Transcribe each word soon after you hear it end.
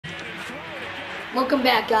Welcome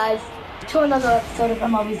back, guys, to another episode of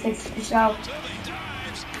MLB The Show.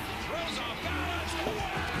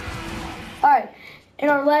 Alright, in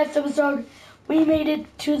our last episode, we made it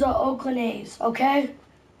to the Oakland A's, okay?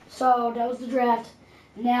 So, that was the draft.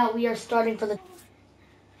 Now we are starting for the...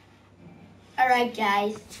 Alright,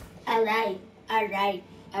 guys. Alright.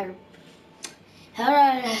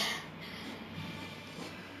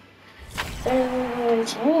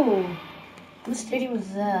 Ooh, what stadium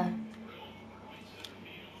was that?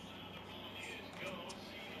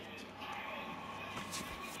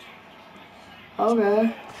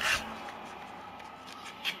 Okay.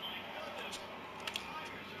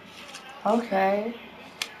 Okay.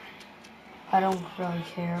 I don't really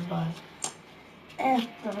care, but...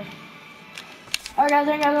 whatever. Alright,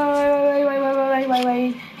 guys,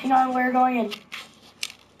 wait. Hang on, we're going in.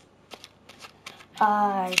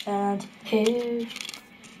 I can't hear.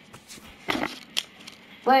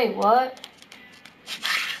 Wait, what?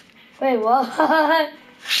 Wait, what?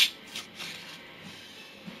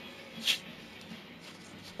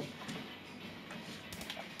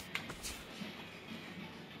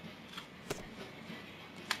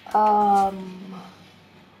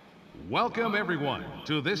 Welcome everyone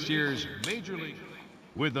to this year's Major League.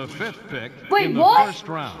 With the 5th pick Wait, in the what? first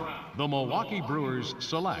round, the Milwaukee Brewers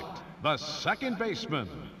select the second baseman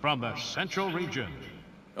from the Central Region.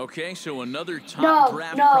 Okay, so another top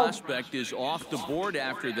draft No. prospect is off the board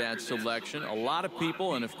after that selection. A lot of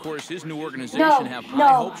people, and of course his new organization, have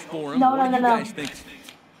high hopes for him. What do you guys think?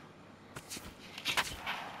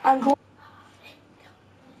 I'm going.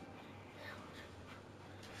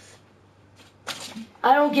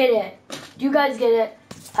 I don't get it. You guys get it.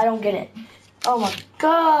 I don't get it. Oh my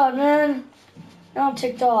god, man. Now I'm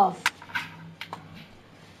ticked off.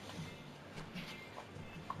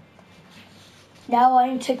 Now I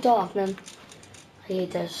am ticked off, man. I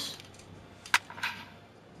hate this.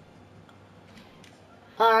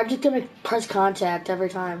 I'm just gonna press contact every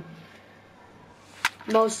time.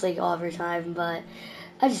 Mostly every time, but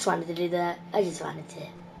I just wanted to do that. Is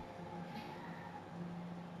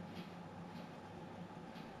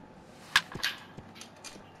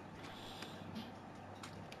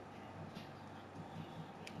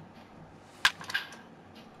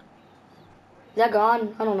that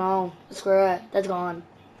gone? I don't know. Screw it. That's gone.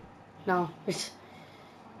 No. It's...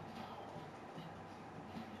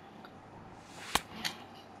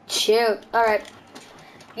 Shoot. Alright.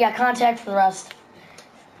 Yeah, contact for the rest.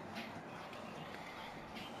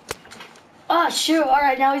 Oh, shoot.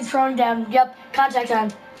 Alright, now he's throwing down. Yep, contact time.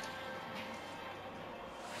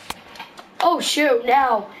 Oh, shoot.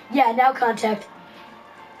 Now. Yeah, now contact.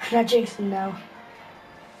 Not jinx him now.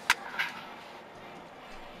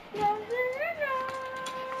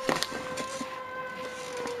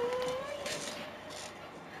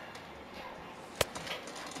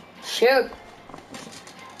 Shoot.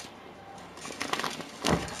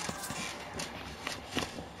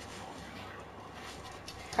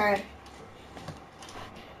 Alright.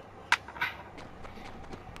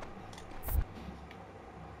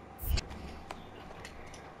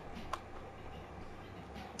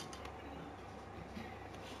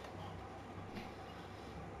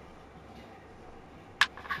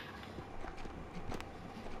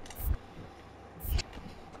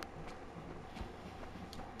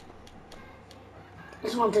 I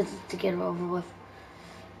just wanted to get it over with.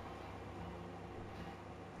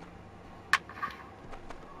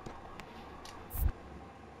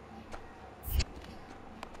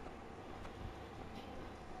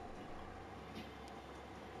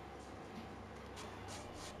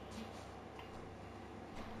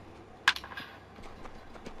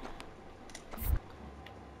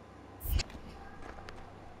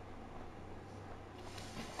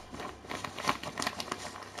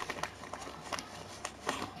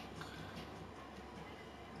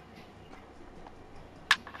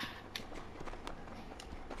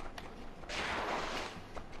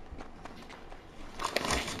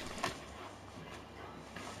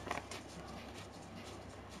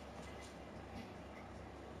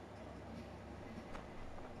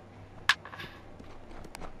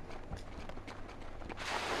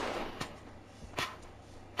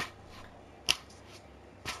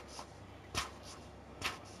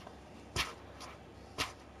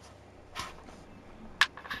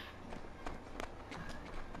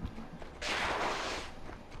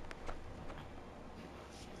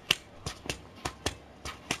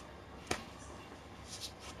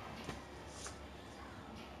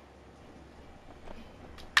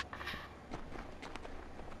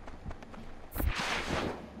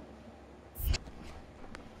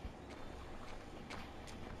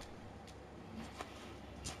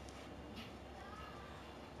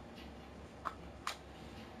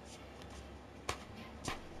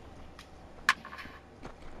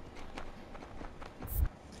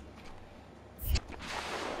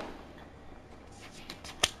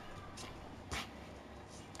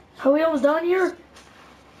 Are we almost done here?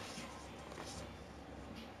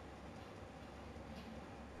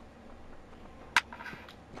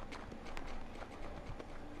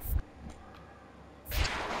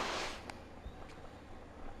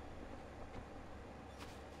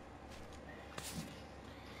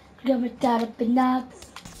 Gonna start up in knots.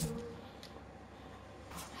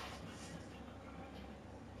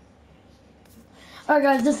 Alright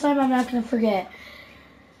guys, this time I'm not gonna forget.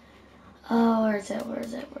 Oh, where is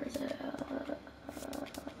it?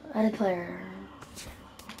 Edit player.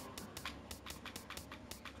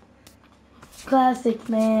 Classics,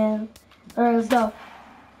 man. Alright, let's go.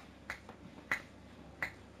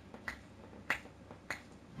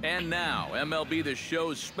 And now, MLB The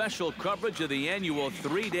Show's special coverage of the annual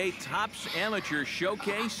 3-day Topps Amateur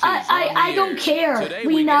Showcase. I don't care. Today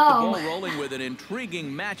we get know. the ball rolling with an intriguing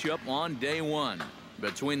matchup on day one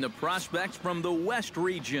between the prospects from the West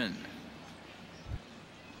region.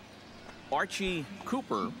 Archie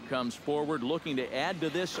Cooper comes forward looking to add to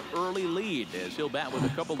this early lead as he'll bat with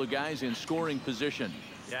a couple of guys in scoring position.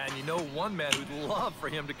 Yeah, and you know one man who'd love for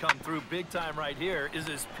him to come through big time right here is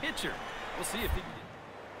his pitcher. We'll see if he can.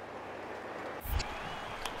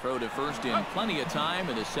 Throw to first in plenty of time,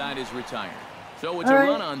 and the side is retired. So it's a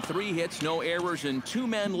run on 3 hits, no errors, and 2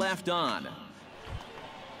 men left on.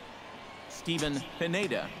 Steven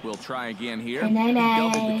Pineda will try again here. He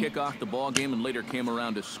doubled to kick off the ball game and later came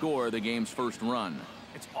around to score the game's first run.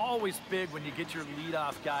 It's always big when you get your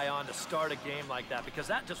leadoff guy on to start a game like that because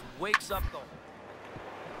that just wakes up the...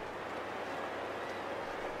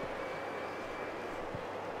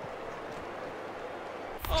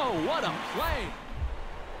 Oh, what a play!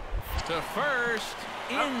 To first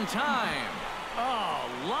in time. Oh,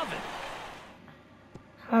 love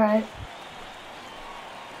it. All right.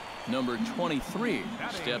 Number 23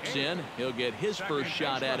 steps in. He'll get his first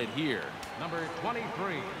shot at it here. Number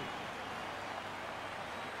 23.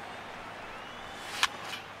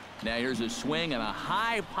 Now here's a swing and a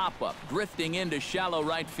high pop-up drifting into shallow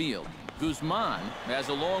right field. Guzman has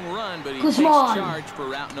a long run, but he takes charge for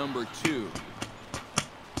route number 2.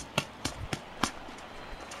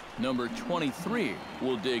 Number 23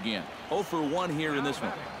 will dig in. 0 for 1 here in this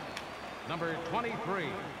one. Number 23.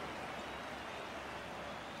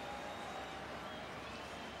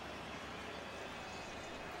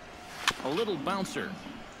 A little bouncer,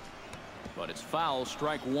 but it's foul,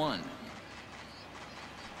 strike 1.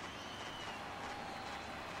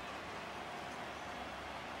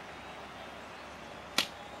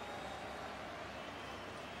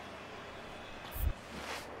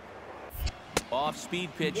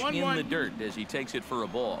 Off-speed pitch in the dirt as he takes it for a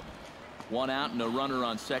ball. 1 out and a runner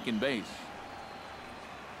on second base.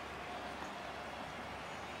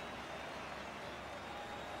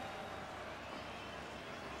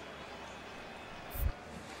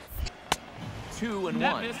 Two and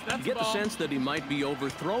one. You get the sense that he might be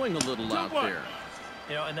overthrowing a little out there.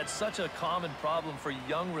 You know, and that's such a common problem for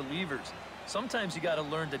young relievers. Sometimes you got to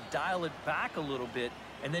learn to dial it back a little bit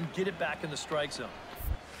and then get it back in the strike zone.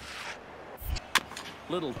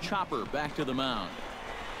 Little chopper back to the mound.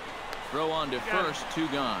 Throw on to first, 2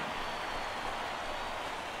 gone.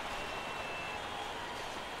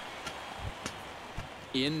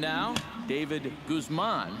 In now, David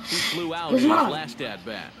Guzman, who flew out in his last at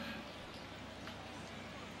bat.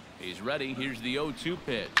 He's ready. Here's the 0-2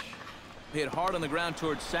 pitch. Hit hard on the ground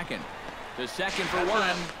towards second. To second for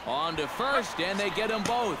 1. On to first, and they get them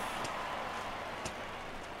both.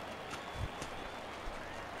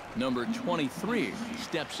 Number 23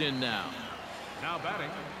 steps in now. Now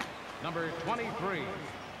batting, number 23.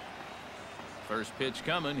 First pitch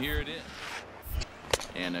coming. Here it is.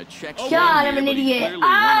 And a check. God, I'm an idiot. Clearly went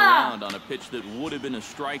around on a pitch that would have been a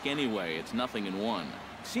strike anyway. It's 0-1.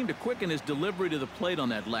 Seemed to quicken his delivery to the plate on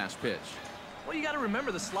that last pitch. Well, you got to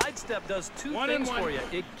remember the slide step does 2 things for you.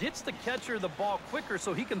 It gets the catcher the ball quicker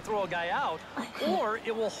so he can throw a guy out, or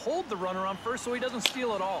it will hold the runner on first so he doesn't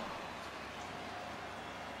steal it all.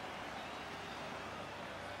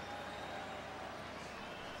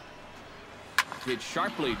 Hit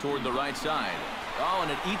sharply toward the right side. Oh,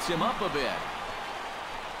 and it eats him up a bit.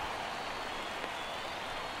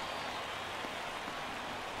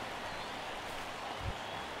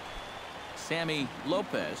 Sammy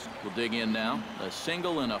Lopez will dig in now. A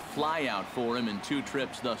single and a fly out for him in 2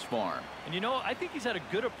 trips thus far. And you know, I think he's had a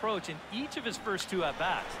good approach in each of his first 2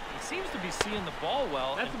 at-bats. He seems to be seeing the ball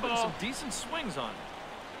well and putting some decent swings on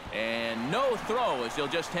it. And no throw as he'll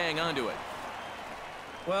just hang on to it.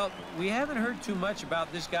 Well, we haven't heard too much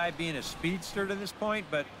about this guy being a speedster to this point,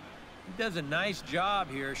 but he does a nice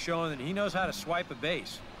job here showing that he knows how to swipe a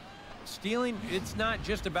base. Stealing, it's not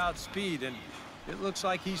just about speed, and It looks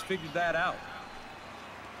like he's figured that out.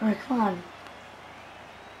 All right, come on.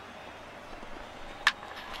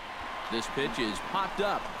 This pitch is popped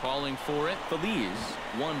up, calling for it. Feliz,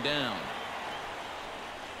 1 down.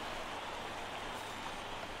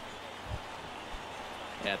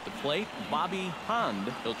 At the plate, Bobby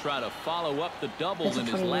Hund. He'll try to follow up the double in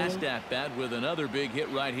his last at-bat with another big hit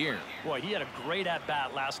right here. Boy, he had a great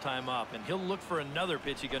at-bat last time up, and he'll look for another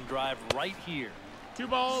pitch he can drive right here. 2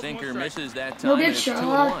 balls, Sinker 1 strike. misses that time. Good It's shot.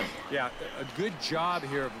 2-1. Yeah, a good job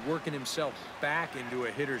here of working himself back into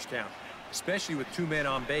a hitter's count, especially with 2 men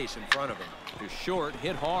on base in front of him. To short,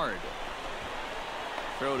 hit hard.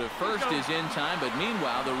 Throw to first is in time, but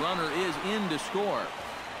meanwhile, the runner is in to score.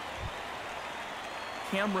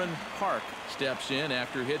 Cameron Park steps in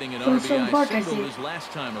after hitting an RBI single his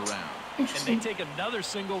last time around. And they take another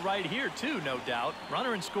single right here, too, no doubt.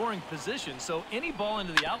 Runner in scoring position, so any ball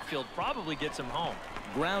into the outfield probably gets him home.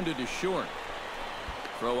 Grounded to short.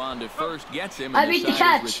 Throw on to first gets him, I and beat the the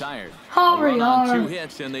side catch. is retired. Hurry, Run on 2 hurry.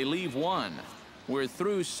 hits, and they leave 1. We're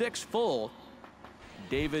through 6 full.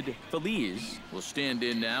 David Feliz will stand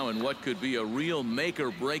in now in what could be a real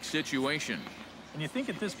make-or-break situation. And you think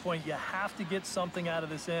at this point you have to get something out of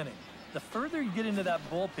this inning. The further you get into that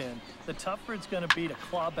bullpen, the tougher it's going to be to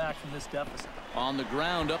claw back from this deficit. On the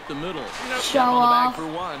ground up the middle. Show on the bag off. for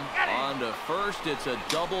 1. On to first, it's a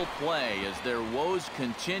double play. As their woes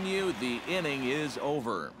continue, the inning is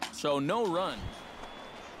over. So no runs.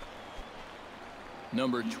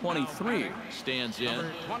 Number 23 stands in.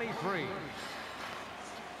 Number 23.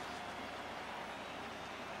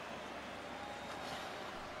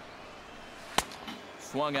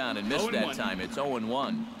 Swung on and missed that time. It's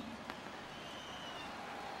 0-1.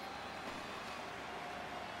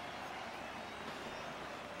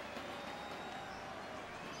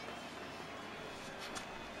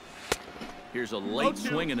 Here's a late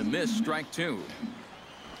swing and a miss, strike 2.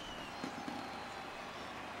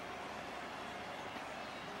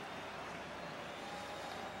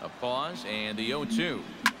 A pause and the 0-2.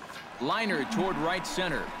 Liner toward right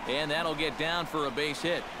center, and that'll get down for a base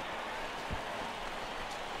hit.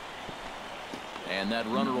 And that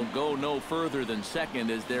runner will go no further than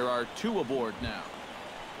second as there are 2 aboard now.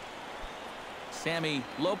 Sammy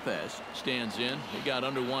Lopez stands in. He got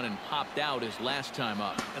under 1 and popped out his last time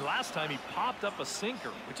up. And last time he popped up a sinker,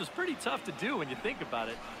 which is pretty tough to do when you think about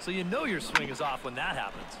it. So you know your swing is off when that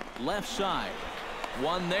happens. Left side.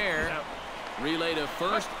 1 there. Relay to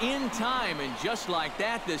first in time, and just like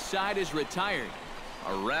that, this side is retired.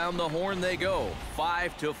 Around the horn they go.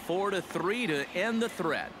 5-4-3 to end the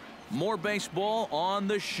threat. More baseball on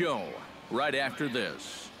the show right after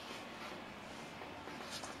this.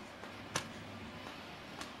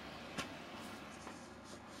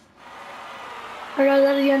 All right,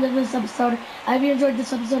 that's the end of this episode. I hope you enjoyed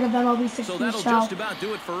this episode of MLB 16 So that'll Show. just about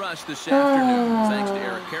do it for us this afternoon. Thanks to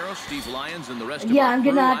Eric Karros, Steve Lyons, and the rest of our I'm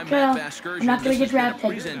crew. not I'm gonna Matt Vasgersian. get This has been a drafted.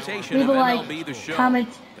 presentation Leave of a like, MLB The Show. comment,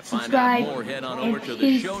 To find subscribe, out more, head on and over to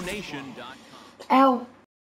peace theshownation.com. out.